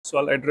So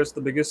I'll address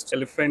the biggest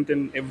elephant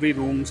in every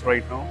rooms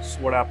right now.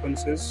 So what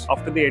happens is,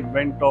 after the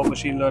advent of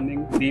machine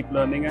learning, deep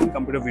learning, and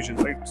computer vision,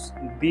 right?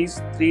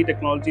 These three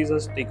technologies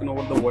has taken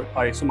over the world.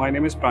 Hi, so my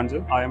name is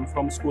Pranjal. I am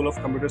from School of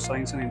Computer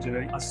Science and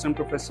Engineering, assistant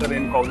professor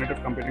in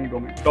cognitive computing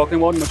domain. Talking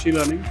about machine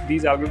learning,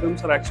 these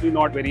algorithms are actually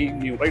not very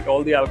new, right?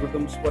 All the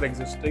algorithms were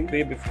existing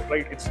way before,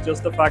 right? It's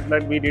just the fact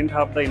that we didn't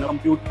have the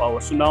compute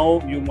power. So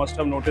now you must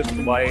have noticed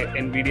why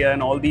Nvidia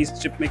and all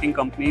these chip making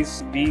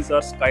companies, these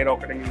are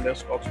skyrocketing in their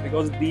stocks,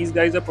 because these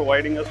guys are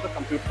providing us the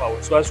compute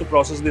power so as to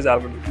process these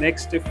algorithms.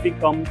 Next, if we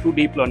come to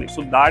deep learning,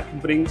 so that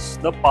brings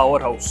the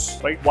powerhouse,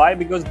 right? Why?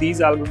 Because these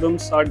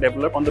algorithms are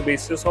developed on the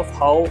basis of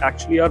how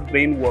actually our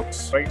brain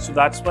works, right? So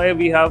that's why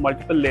we have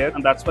multiple layers,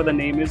 and that's why the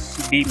name is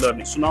deep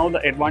learning. So now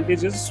the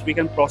advantage is we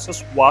can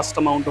process vast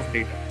amount of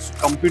data. So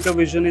computer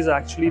vision is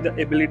actually the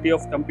ability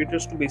of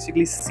computers to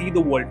basically see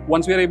the world.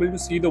 Once we are able to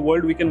see the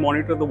world, we can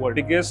monitor the world.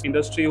 Biggest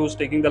industry who's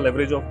taking the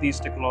leverage of these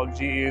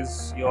technology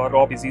is your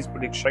crop disease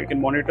prediction, right? You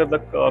can monitor the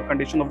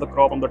condition of the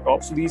crop on the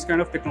top. So these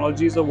kind of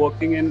technologies are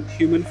working in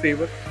human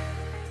favor,